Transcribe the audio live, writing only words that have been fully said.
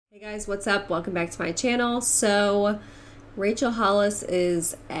Hey guys, what's up? Welcome back to my channel. So, Rachel Hollis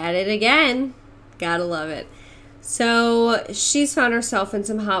is at it again. Gotta love it. So, she's found herself in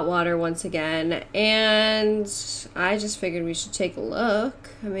some hot water once again, and I just figured we should take a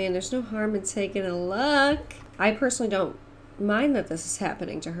look. I mean, there's no harm in taking a look. I personally don't mind that this is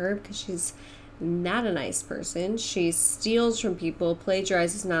happening to her because she's not a nice person. She steals from people,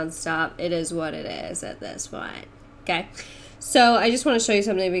 plagiarizes nonstop. It is what it is at this point. Okay? So I just want to show you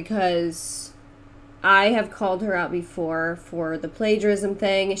something because I have called her out before for the plagiarism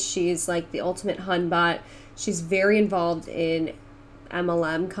thing. She's like the ultimate hunbot. She's very involved in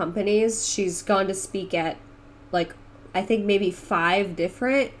MLM companies. She's gone to speak at like, I think maybe 5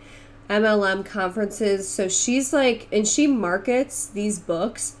 different MLM conferences. So she's like, and she markets these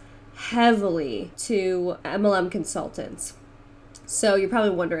books heavily to MLM consultants. So you're probably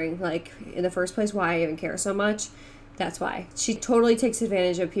wondering, like, in the first place, why I even care so much. That's why. She totally takes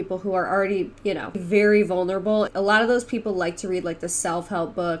advantage of people who are already, you know, very vulnerable. A lot of those people like to read like the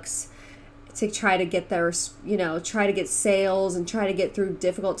self-help books to try to get their, you know, try to get sales and try to get through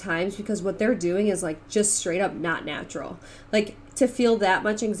difficult times, because what they're doing is like just straight up not natural. Like to feel that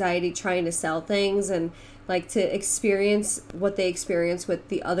much anxiety trying to sell things and like to experience what they experience with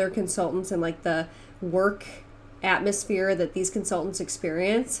the other consultants and like the work atmosphere that these consultants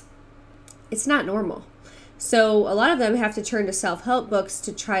experience, it's not normal. So a lot of them have to turn to self-help books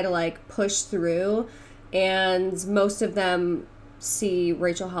to try to like push through, and most of them see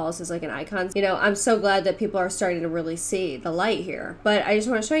Rachel Hollis as like an icon. You know, I'm so glad that people are starting to really see the light here. But I just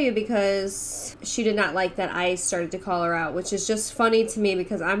want to show you because she did not like that I started to call her out, which is just funny to me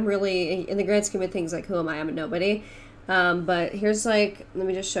because I'm really, in the grand scheme of things, like, who am I? I'm a nobody. But here's like, let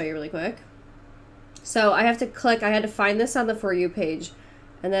me just show you really quick. So I have to click, I had to find this on the For You page.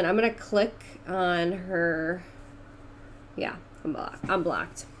 And then I'm going to click on her. Yeah, I'm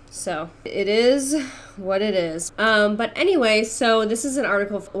blocked. So it is what it is. But anyway, so this is an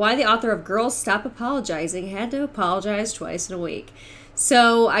article, why the author of Girls Stop Apologizing had to apologize twice in a week.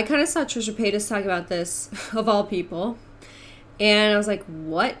 So I kind of saw Trisha Paytas talk about this, of all people. And I was like,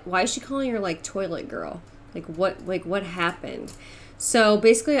 what? Why is she calling her like toilet girl? Like what happened? So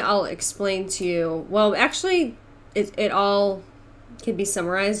basically I'll explain to you. Well, actually it all can be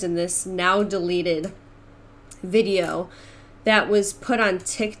summarized in this now deleted video that was put on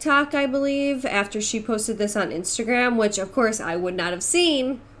TikTok, I believe, after she posted this on Instagram, which of course I would not have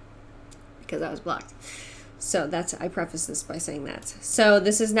seen because I was blocked. So that's, I preface this by saying that. So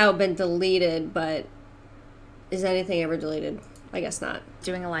this has now been deleted, but is anything ever deleted? I guess not.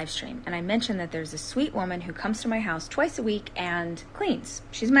 Doing a live stream, and I mentioned that there's a sweet woman who comes to my house twice a week and cleans.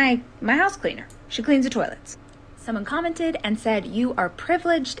 She's my house cleaner. She cleans the toilets. Someone commented and said, "You are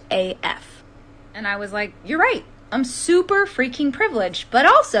privileged AF." And I was like, you're right. I'm super freaking privileged, but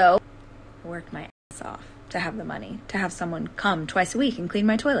also worked my ass off to have the money to have someone come twice a week and clean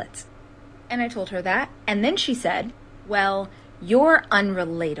my toilets. And I told her that. And then she said, well, you're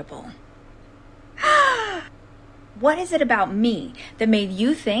unrelatable. What is it about me that made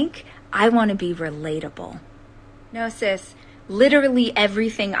you think I want to be relatable? No, sis. Literally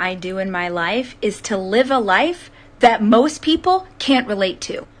everything I do in my life is to live a life that most people can't relate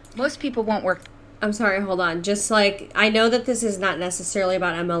to. Most people won't work. I'm sorry, hold on. Just like, I know that this is not necessarily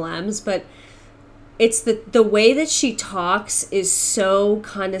about MLMs, but it's the way that she talks is so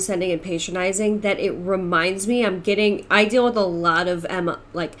condescending and patronizing that it reminds me, I deal with a lot of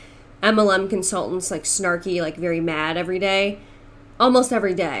MLM consultants, like snarky, like very mad every day, almost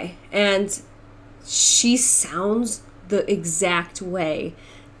every day. And she sounds the exact way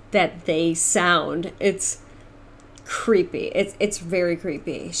that they sound. It's creepy. It's very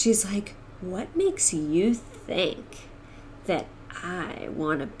creepy. She's like, what makes you think that I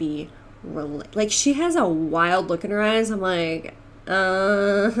want to be like, she has a wild look in her eyes. I'm like,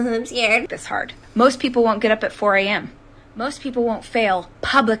 I'm scared. This hard. Most people won't get up at 4 a.m. Most people won't fail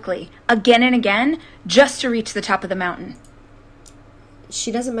publicly again and again just to reach the top of the mountain. She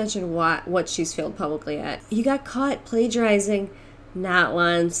doesn't mention what she's failed publicly at. You got caught plagiarizing not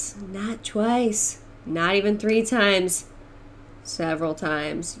once, not twice, not even 3 times, several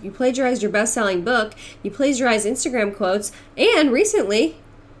times. You plagiarized your best-selling book, you plagiarized Instagram quotes, and recently,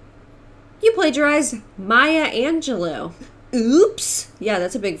 you plagiarized Maya Angelou. Oops. Yeah,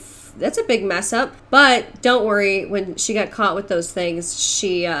 that's a big mess up. But don't worry, when she got caught with those things,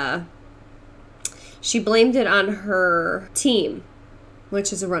 she blamed it on her team,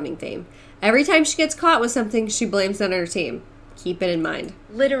 which is a running theme. Every time she gets caught with something, she blames it on her team. Keep it in mind.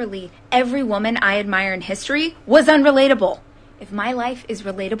 Literally, every woman I admire in history was unrelatable. If my life is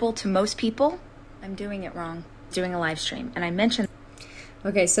relatable to most people, I'm doing it wrong. Doing a live stream, and I mentioned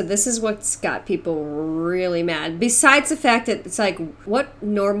Okay, so this is what's got people really mad. Besides the fact that it's like, what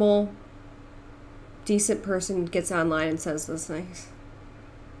normal, decent person gets online and says those things?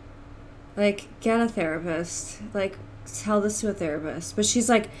 Like, get a therapist. Like, tell this to a therapist. But she's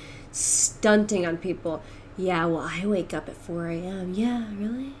like stunting on people. Yeah, well, I wake up at 4 a.m. Yeah,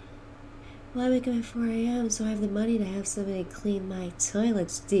 really? Well, I wake up at 4 a.m. so I have the money to have somebody clean my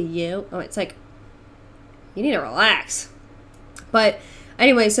toilets. Do you? Oh, it's like, you need to relax. But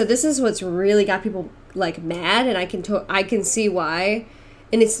anyway, so this is what's really got people like mad, and I can see why.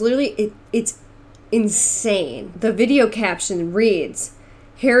 And it's literally it's insane. The video caption reads,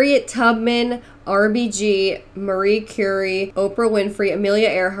 Harriet Tubman, RBG, Marie Curie, Oprah Winfrey, Amelia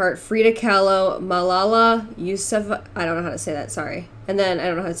Earhart, Frida Kahlo, Malala Yousafzai, I don't know how to say that, sorry. And then I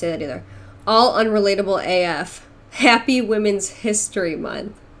don't know how to say that either. All unrelatable AF. Happy Women's History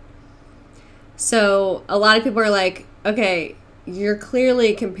Month. So a lot of people are like, okay, you're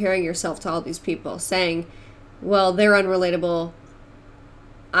clearly comparing yourself to all these people, saying, well, they're unrelatable,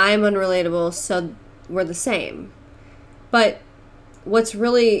 I'm unrelatable, so we're the same. But what's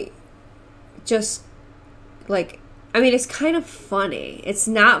really just like, I mean, it's kind of funny. It's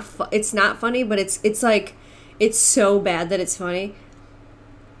not funny, but it's like, it's so bad that it's funny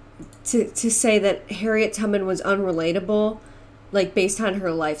to say that Harriet Tubman was unrelatable, like based on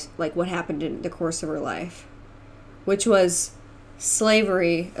her life, like what happened in the course of her life, which was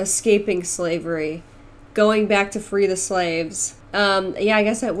slavery, escaping slavery, going back to free the slaves. Yeah, I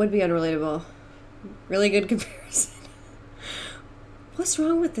guess that would be unrelatable. Really good comparison. What's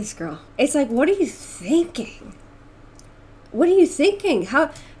wrong with this girl? It's like, what are you thinking? What are you thinking?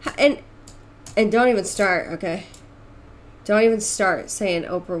 How and don't even start, okay? Don't even start saying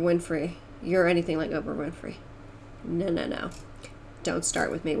Oprah Winfrey. You're anything like Oprah Winfrey. No. Don't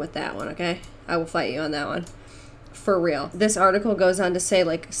start with me with that one, okay? I will fight you on that one. For real. This article goes on to say,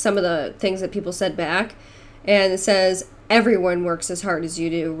 like, some of the things that people said back. And it says, everyone works as hard as you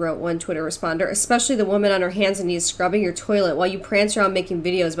do, wrote one Twitter responder, especially the woman on her hands and knees scrubbing your toilet while you prance around making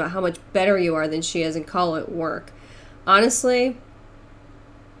videos about how much better you are than she is and call it work. Honestly,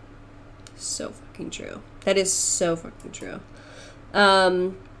 so fucking true. That is so fucking true.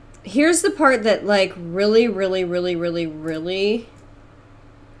 Here's the part that, like, really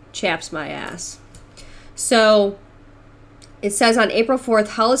chaps my ass. So it says on April 4th,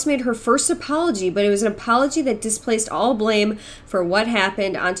 Hollis made her first apology, but it was an apology that displaced all blame for what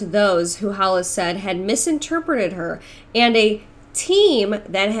happened onto those who Hollis said had misinterpreted her and a team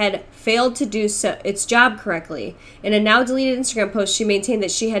that had failed to do its job correctly. In a now deleted Instagram post, she maintained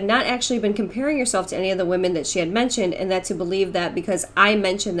that she had not actually been comparing herself to any of the women that she had mentioned, and that to believe that because I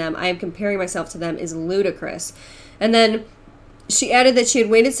mentioned them, I am comparing myself to them is ludicrous. And then she added that she had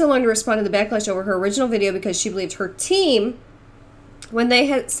waited so long to respond to the backlash over her original video because she believed her team when they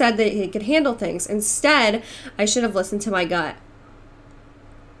had said that they could handle things. Instead, I should have listened to my gut.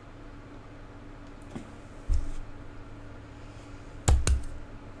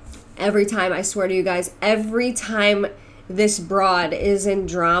 Every time, I swear to you guys, every time this broad is in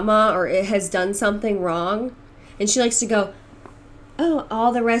drama or it has done something wrong, and she likes to go, oh,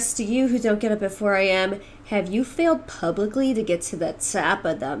 all the rest of you who don't get up at 4 a.m., have you failed publicly to get to the top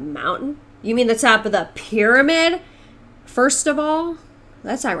of the mountain? You mean the top of the pyramid? First of all,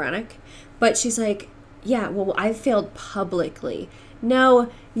 that's ironic. But she's like, yeah, well, I failed publicly.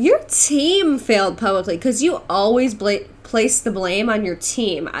 No, your team failed publicly because you always place the blame on your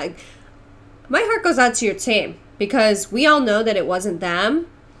team. My heart goes out to your team because we all know that it wasn't them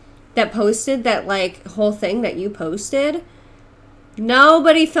that posted that, like, whole thing that you posted.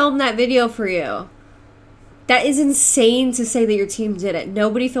 Nobody filmed that video for you. That is insane to say that your team did it.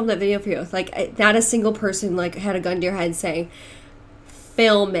 Nobody filmed that video for you. Like, not a single person, like, had a gun to your head saying,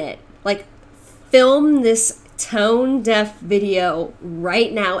 film it. Like, film this tone-deaf video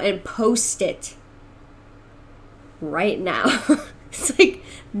right now and post it. Right now. It's like,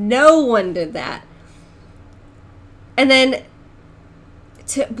 no one did that. And then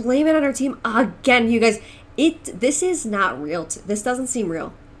to blame it on our team, again, you guys, this is not real. This doesn't seem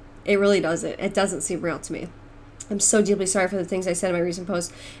real. It really doesn't. It doesn't seem real to me. I'm so deeply sorry for the things I said in my recent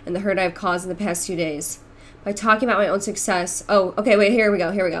post and the hurt I've caused in the past 2 days. By talking about my own success. Oh, okay, wait, here we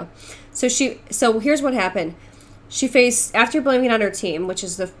go. So here's what happened. She faced, after blaming it on her team, which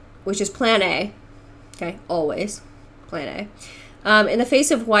is plan A, okay, always, plan A. In the face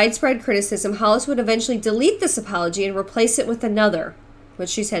of widespread criticism, Hollis would eventually delete this apology and replace it with another, which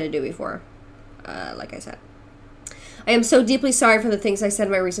she's had to do before, like I said. I am so deeply sorry for the things I said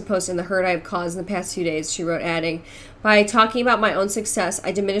in my recent post and the hurt I have caused in the past few days, she wrote, adding, by talking about my own success,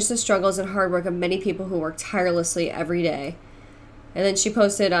 I diminished the struggles and hard work of many people who work tirelessly every day. And then she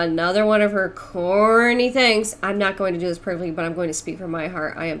posted another one of her corny things. I'm not going to do this perfectly, but I'm going to speak from my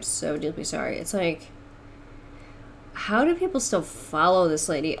heart. I am so deeply sorry. It's like, how do people still follow this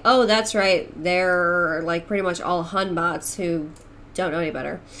lady? Oh, that's right. They're like pretty much all Hun bots who don't know any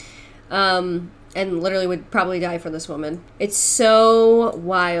better. And literally would probably die for this woman. It's so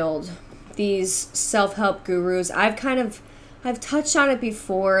wild. These self-help gurus. I've touched on it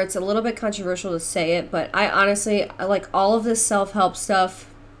before. It's a little bit controversial to say it, but I honestly, like all of this self-help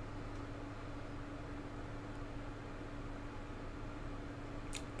stuff.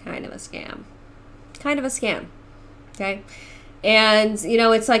 Kind of a scam. Kind of a scam. Okay? And, you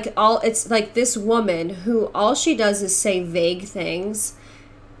know, it's like this woman who all she does is say vague things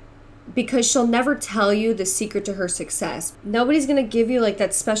because she'll never tell you the secret to her success. Nobody's going to give you like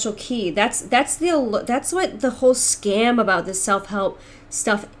that special key. That's what the whole scam about this self-help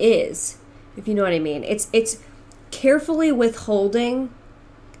stuff is, if you know what I mean. It's carefully withholding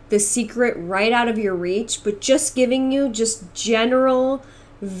the secret right out of your reach, but just giving you just general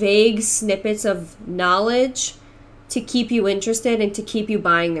vague snippets of knowledge to keep you interested and to keep you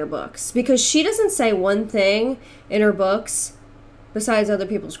buying their books. Because she doesn't say one thing in her books, besides other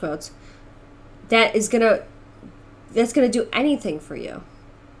people's quotes, that's gonna do anything for you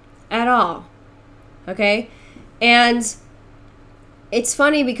at all. Okay? And it's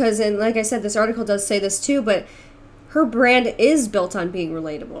funny because, and like I said, this article does say this too, but her brand is built on being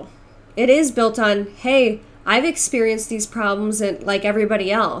relatable. It is built on, hey, I've experienced these problems and like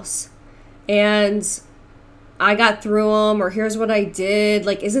everybody else, and I got through them, or here's what I did.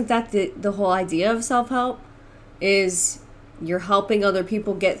 Like, isn't that the whole idea of self-help? Is you're helping other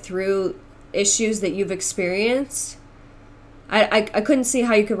people get through issues that you've experienced? I couldn't see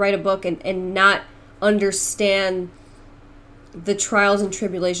how you could write a book and not understand the trials and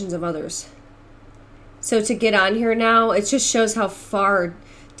tribulations of others. So to get on here now, it just shows how far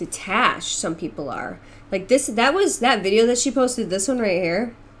detached some people are. Like that video that she posted, this one right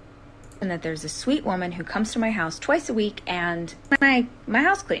here. And that there's a sweet woman who comes to my house twice a week and my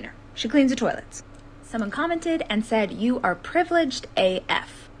house cleaner. She cleans the toilets. Someone commented and said, "You are privileged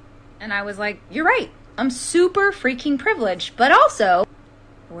AF." And I was like, you're right. I'm super freaking privileged, but also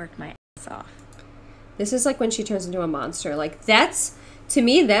I worked my ass off. This is like when she turns into a monster. Like that's, to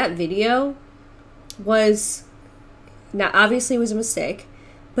me, that video was, now obviously it was a mistake,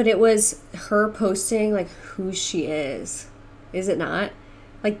 but it was her posting like who she is. Is it not?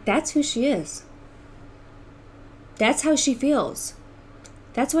 Like, that's who she is. That's how she feels.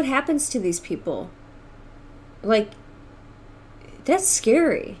 That's what happens to these people. Like, that's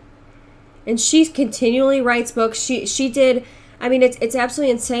scary. And she continually writes books. She did, I mean, it's absolutely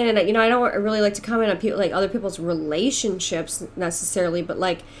insane. And, you know, I don't really like to comment on people, like other people's relationships necessarily, but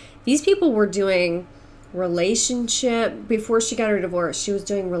like these people were doing relationship, before she got her divorce, she was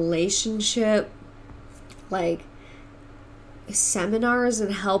doing relationship, like, seminars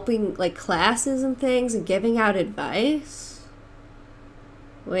and helping like classes and things and giving out advice.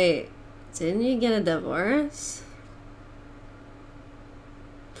 Wait, didn't you get a divorce?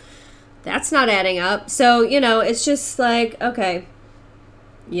 That's not adding up. So, you know, it's just like, okay,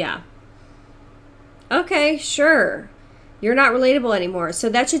 yeah, okay, sure, you're not relatable anymore. So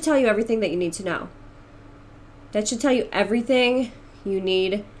that should tell you everything that you need to know. That should tell you everything you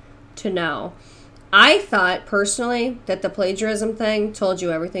need to know. I thought, personally, that the plagiarism thing told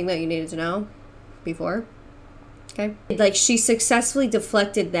you everything that you needed to know before. Okay? Like, she successfully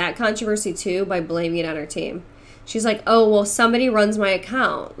deflected that controversy, too, by blaming it on her team. She's like, oh, well, somebody runs my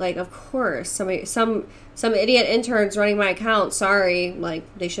account. Like, of course. Some idiot intern's running my account. Sorry. Like,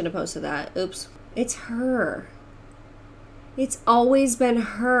 they shouldn't have posted that. Oops. It's her. It's always been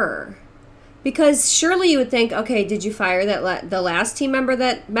her. Because surely you would think, okay, did you fire the last team member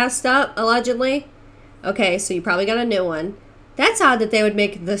that messed up, allegedly? Okay, so you probably got a new one. That's odd that they would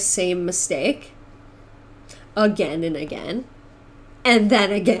make the same mistake again and again, and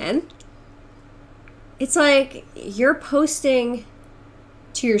then again. It's like you're posting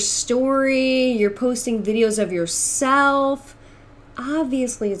to your story, you're posting videos of yourself.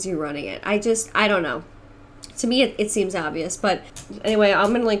 Obviously, it's you running it. I don't know. To me, it seems obvious. But anyway, I'm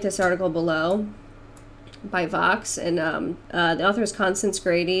going to link this article below by Vox, and the author is Constance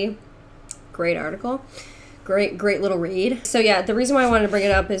Grady. Great article. Great little read. So yeah, the reason why I wanted to bring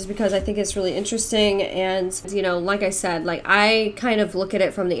it up is because I think it's really interesting. And, you know, like I said, like I kind of look at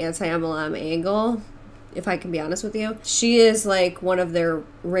it from the anti-MLM angle, if I can be honest with you. She is like one of their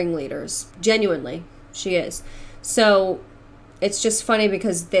ringleaders. Genuinely, she is. So it's just funny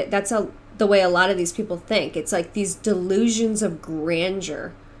because the way a lot of these people think. It's like these delusions of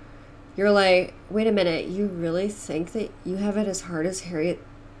grandeur. you're like, wait a minute, you really think that you have it as hard as Harriet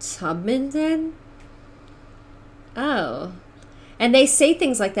Tubman did? Oh. And they say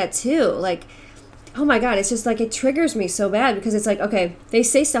things like that too. Like, oh my God, it's just like, it triggers me so bad because it's like, okay, they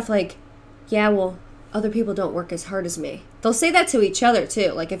say stuff like, yeah, well, other people don't work as hard as me. They'll say that to each other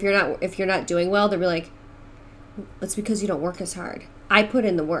too. Like if you're not doing well, they'll be like, it's because you don't work as hard. I put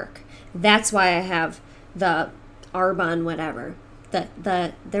in the work. That's why I have the Arbonne whatever.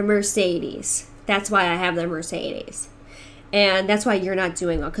 The Mercedes. That's why I have the Mercedes. And that's why you're not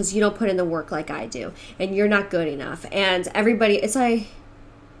doing well, because you don't put in the work like I do. And you're not good enough. And everybody, it's like,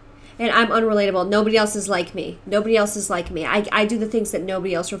 and I'm unrelatable. Nobody else is like me. Nobody else is like me. I do the things that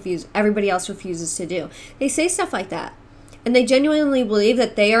everybody else refuses to do. They say stuff like that. And they genuinely believe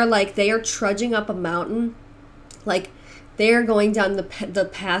that they are trudging up a mountain. Like, they are going down the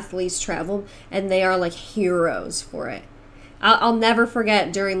path least traveled. And they are like heroes for it. I'll never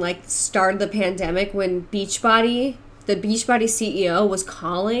forget during like the start of the pandemic when Beachbody, the Beachbody CEO was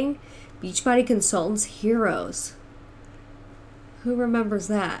calling Beachbody consultants heroes. Who remembers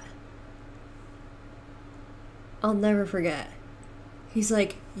that? I'll never forget. He's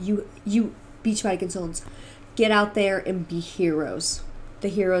like, you Beachbody consultants, get out there and be heroes. The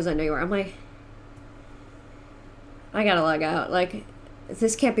heroes I know you are. I'm like, I gotta log out. Like,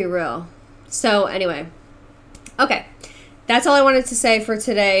 this can't be real. So anyway, okay. That's all I wanted to say for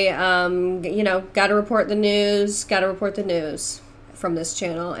today. You know, gotta report the news from this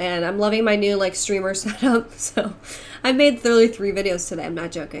channel. And I'm loving my new like streamer setup. So I made literally 3 videos today. I'm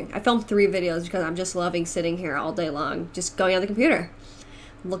not joking. I filmed 3 videos because I'm just loving sitting here all day long, just going on the computer,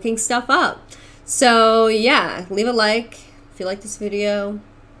 looking stuff up. So yeah, leave a like if you like this video.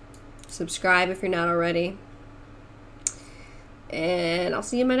 Subscribe if you're not already. And I'll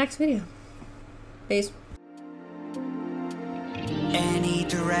see you in my next video. Peace. Any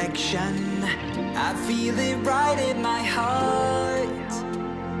direction, I feel it right in my heart.